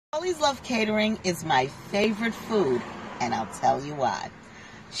Paulie's Love Catering is my favorite food, and I'll tell you why.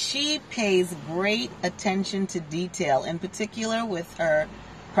 She pays great attention to detail, in particular with her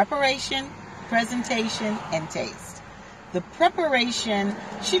preparation, presentation, and taste. The preparation,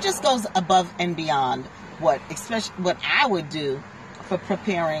 she just goes above and beyond especially what I would do for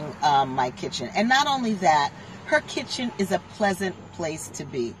preparing my kitchen. And not only that, her kitchen is a pleasant place to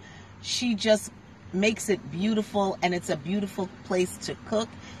be. She just makes it beautiful, and it's a beautiful place to cook.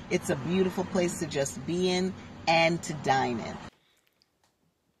 It's a beautiful place to just be in and to dine in.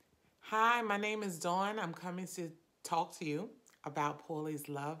 Hi, my name is Dawn. I'm coming to talk to you about Paulie's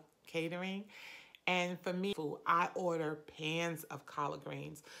Love Catering. And for me, I order pans of collard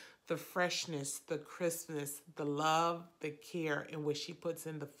greens. The freshness, the crispness, the love, the care in which she puts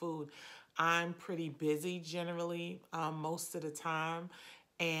in the food. I'm pretty busy generally most of the time.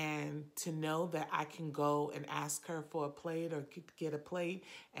 And to know that I can go and ask her for a plate or get a plate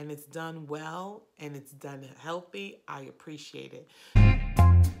and it's done well and it's done healthy, I appreciate it.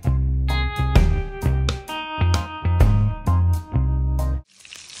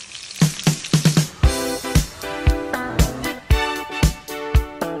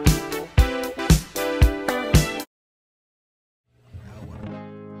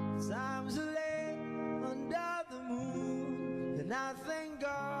 I thank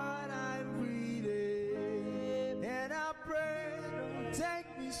God I'm breathing, and I pray don't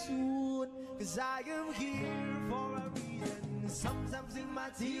take me soon, 'cause I am here for a reason. Sometimes in my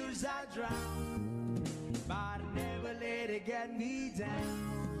tears I drown, but I never let it get me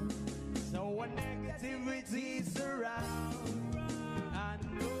down. So when negativity surrounds, I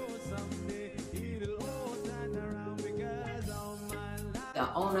know someday it'll all turn around because of my life.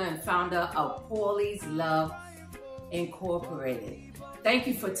 The owner and founder of Paulie's Love Incorporated. Thank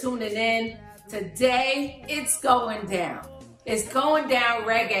you for tuning in. Today, it's going down. It's going down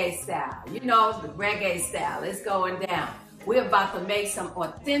reggae style. You know, the reggae style. It's going down. We're about to make some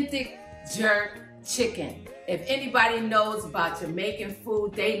authentic jerk chicken. If anybody knows about Jamaican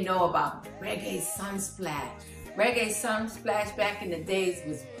food, they know about reggae sunsplash. Reggae sunsplash back in the days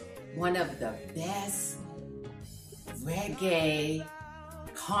was one of the best reggae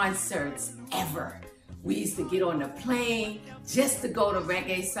concerts ever. We used to get on the plane just to go to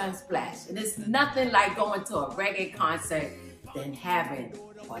Reggae Sunsplash. And it's nothing like going to a reggae concert than having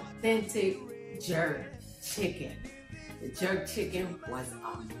authentic jerk chicken. The jerk chicken was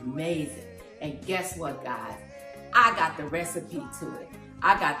amazing. And guess what, guys? I got the recipe to it.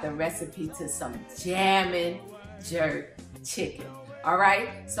 I got the recipe to some jamming jerk chicken. All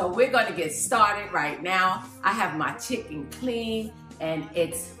right, so we're gonna get started right now. I have my chicken clean and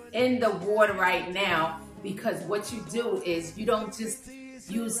it's in the water right now, because what you do is you don't just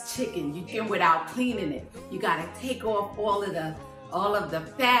use chicken without cleaning it. You gotta take off all of the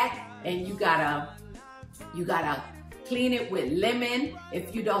fat, and you gotta clean it with lemon.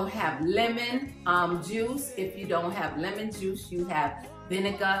 If you don't have lemon juice, you have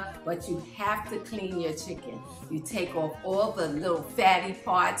vinegar, but you have to clean your chicken. You take off all the little fatty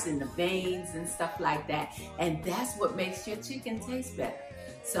parts and the veins and stuff like that, and that's what makes your chicken taste better.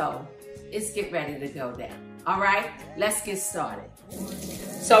 So let's get ready to go down. All right, let's get started.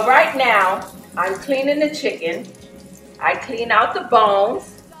 So right now, I'm cleaning the chicken. I clean out the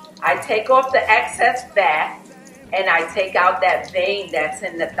bones. I take off the excess fat, and I take out that vein that's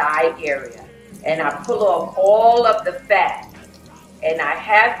in the thigh area. And I pull off all of the fat. And I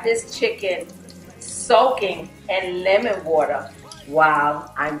have this chicken soaking in lemon water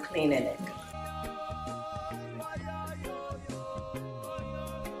while I'm cleaning it.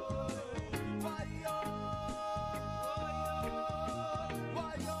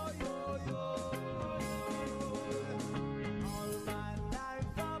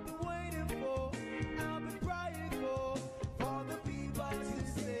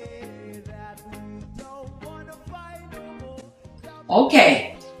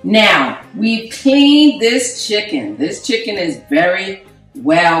 Okay, now we've cleaned this chicken. This chicken is very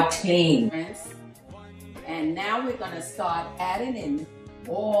well cleaned. And now we're gonna start adding in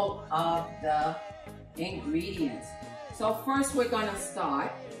all of the ingredients. So first we're gonna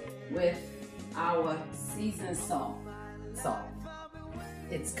start with our seasoned salt.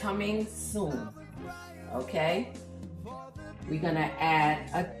 It's coming soon, okay? We're gonna add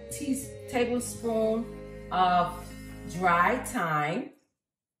a tablespoon of dry thyme.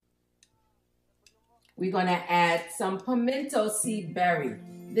 We're gonna add some pimento seed berry.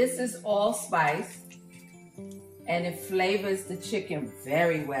 This is allspice and it flavors the chicken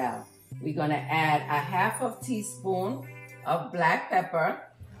very well. We're gonna add a ½ teaspoon of black pepper.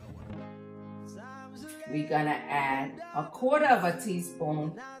 We're gonna add 1/4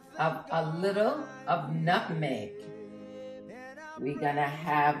 teaspoon of a little of nutmeg. We're gonna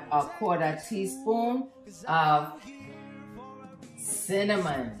have a 1/4 teaspoon of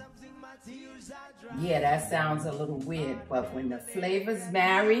cinnamon. Yeah, that sounds a little weird, but when the flavors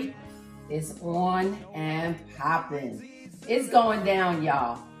marry, it's on and popping. It's going down,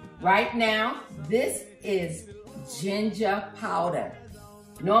 y'all. Right now, this is ginger powder.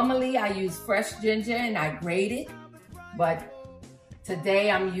 Normally, I use fresh ginger and I grate it, but today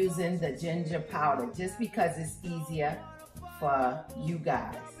I'm using the ginger powder just because it's easier for you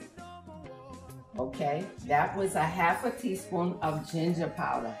guys. Okay, that was a 1/2 teaspoon of ginger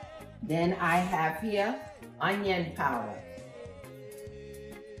powder. Then I have here onion powder.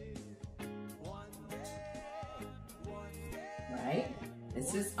 Right?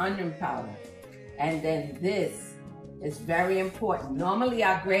 This is onion powder. And then this is very important. Normally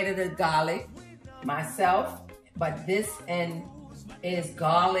I grated the garlic myself, but this is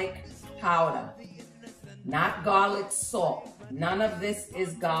garlic powder, not garlic salt. None of this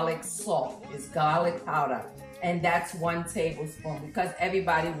is garlic salt. It's garlic powder. And that's 1 tablespoon because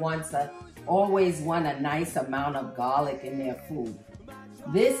everybody always want a nice amount of garlic in their food.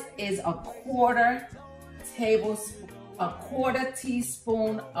 This is a 1/4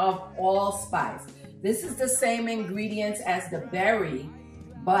 teaspoon of allspice. This is the same ingredients as the berry,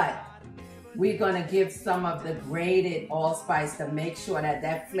 but we're gonna give some of the grated allspice to make sure that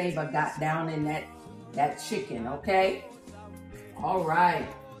that flavor got down in that chicken, okay? All right,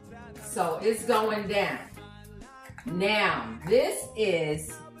 so it's going down. Now, this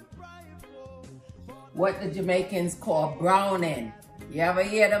is what the Jamaicans call browning. You ever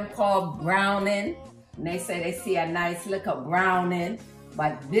hear them called browning? And they say they see a nice lick of browning,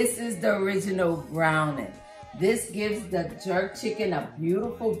 but this is the original browning. This gives the jerk chicken a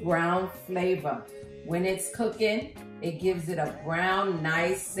beautiful brown flavor. When it's cooking, it gives it a brown,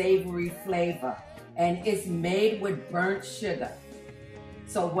 nice, savory flavor. And it's made with burnt sugar.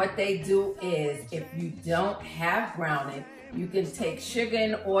 So what they do is, if you don't have browning, you can take sugar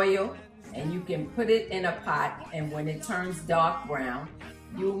and oil and you can put it in a pot, and when it turns dark brown,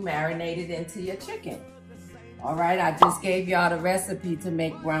 you marinate it into your chicken. All right, I just gave y'all the recipe to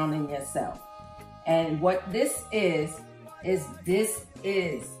make browning yourself. And what this is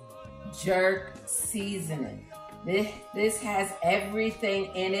jerk seasoning. This has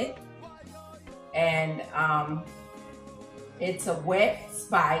everything in it, and it's a wet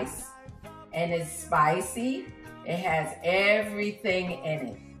spice, and it's spicy. It has everything in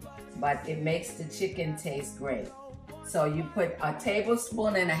it, but it makes the chicken taste great. So you put a 1.5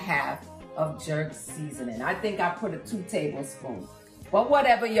 tablespoons of jerk seasoning. I think I put 2 tablespoons, but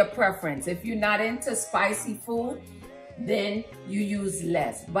whatever your preference. If you're not into spicy food, then you use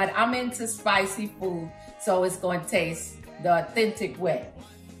less. But I'm into spicy food, so it's going to taste the authentic way.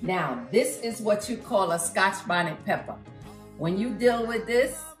 Now, this is what you call a Scotch bonnet pepper. When you deal with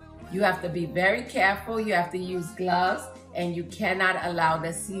this, you have to be very careful. You have to use gloves, and you cannot allow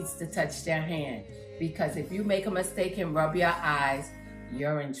the seeds to touch their hand, because if you make a mistake and rub your eyes,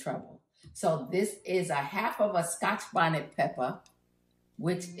 you're in trouble. So this is a 1/2 Scotch bonnet pepper,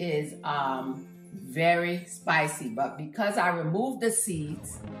 which is very spicy. But because I removed the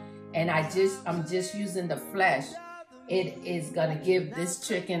seeds and I'm just using the flesh, it is gonna give this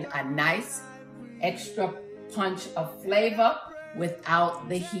chicken a nice extra punch of flavor without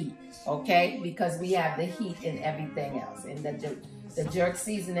the heat, okay? Because we have the heat in everything else, and the jerk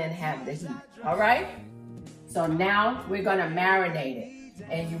seasoning have the heat, all right? So now we're gonna marinate it,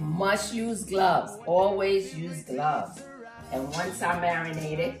 and you must use gloves. Always use gloves. And once I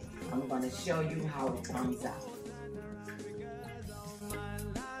marinate it, I'm gonna show you how it comes out.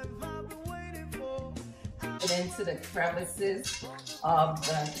 Put into the crevices of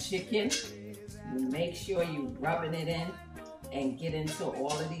the chicken. You make sure you're rubbing it in and get into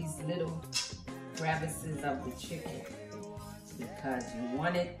all of these little crevices of the chicken, because you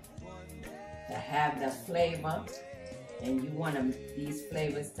want it to have the flavor, and you want these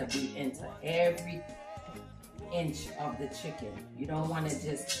flavors to be into every inch of the chicken. You don't want to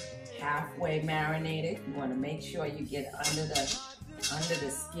just halfway marinate it. You want to make sure you get under the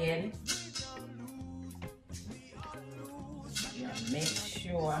skin. You want to make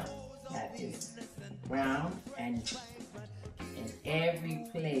sure that it's brown and in every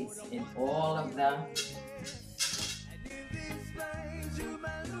place, in all of the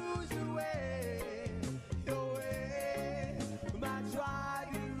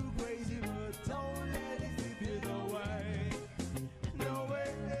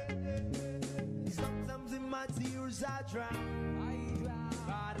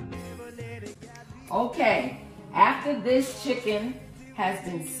Okay, after this chicken has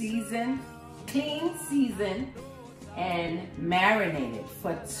been seasoned, clean seasoned, and marinated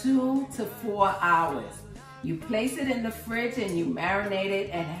for 2 to 4 hours. You place it in the fridge and you marinate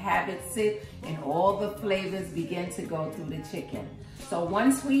it and have it sit, and all the flavors begin to go through the chicken. So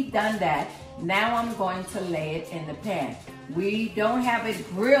once we've done that, now I'm going to lay it in the pan. We don't have a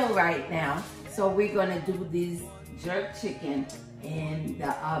grill right now, so we're gonna do these jerk chicken in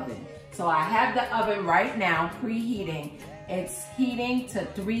the oven. So I have the oven right now preheating. It's heating to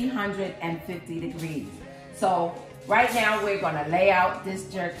 350 degrees. So right now we're gonna lay out this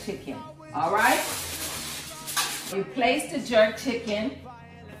jerk chicken, all right? You place the jerk chicken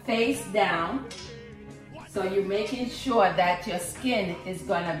face down, so you're making sure that your skin is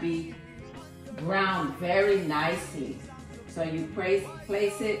gonna be browned very nicely. So you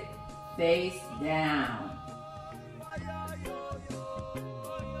place it face down.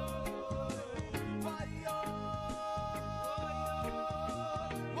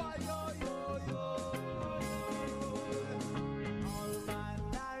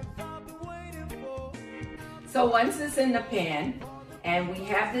 So once it's in the pan and we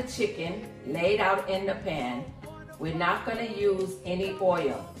have the chicken laid out in the pan, we're not gonna use any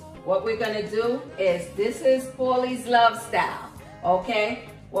oil. What we're gonna do is, this is Paulie's Love style, okay?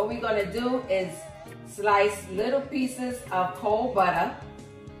 What we're gonna do is slice little pieces of cold butter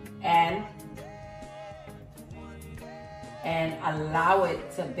and allow it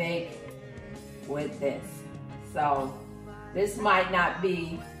to bake with this. So this might not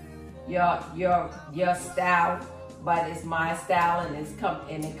be your style, but it's my style,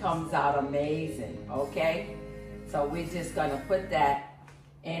 and it comes out amazing, okay? So we're just gonna put that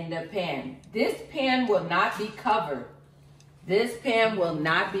in the pan. This pan will not be covered. This pan will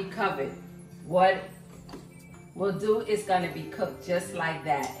not be covered. What we'll do is gonna be cooked just like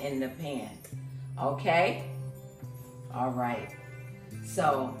that in the pan, okay? All right,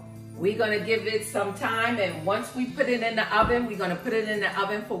 so we're gonna give it some time, and once we put it in the oven, we're gonna put it in the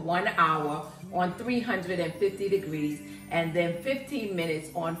oven for 1 hour on 350 degrees, and then 15 minutes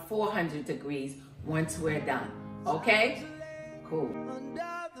on 400 degrees once we're done, okay? Cool.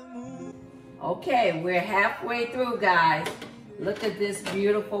 Okay, we're halfway through, guys. Look at this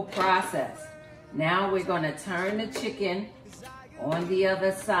beautiful process. Now we're gonna turn the chicken on the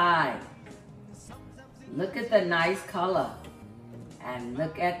other side. Look at the nice color. And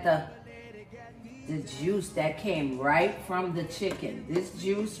look at the juice that came right from the chicken. This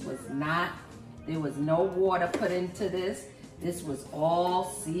juice was not, there was no water put into this. This was all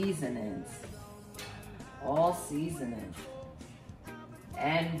seasonings. All seasonings.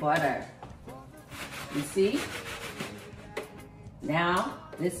 And butter. You see? Now,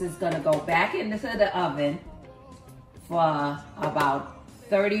 this is gonna go back into the oven for about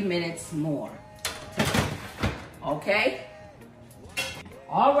 30 minutes more. Okay?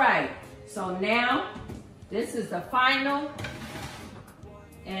 All right, so now this is the final,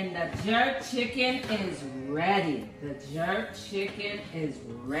 and the jerk chicken is ready. The jerk chicken is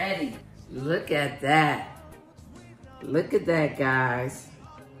ready. Look at that. Look at that, guys.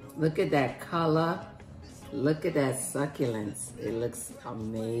 Look at that color. Look at that succulence. It looks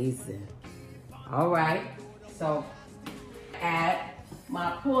amazing. All right, so add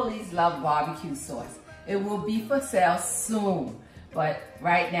my Paulie's Love barbecue sauce. It will be for sale soon. But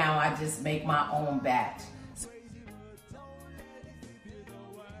right now, I just make my own batch.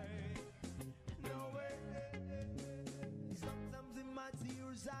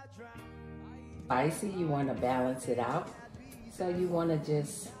 Spicy, you want to balance it out. So you want to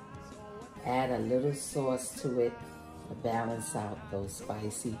just add a little sauce to it to balance out those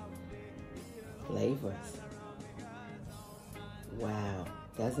spicy flavors. Wow,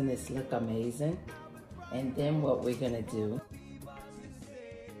 doesn't this look amazing? And then what we're going to do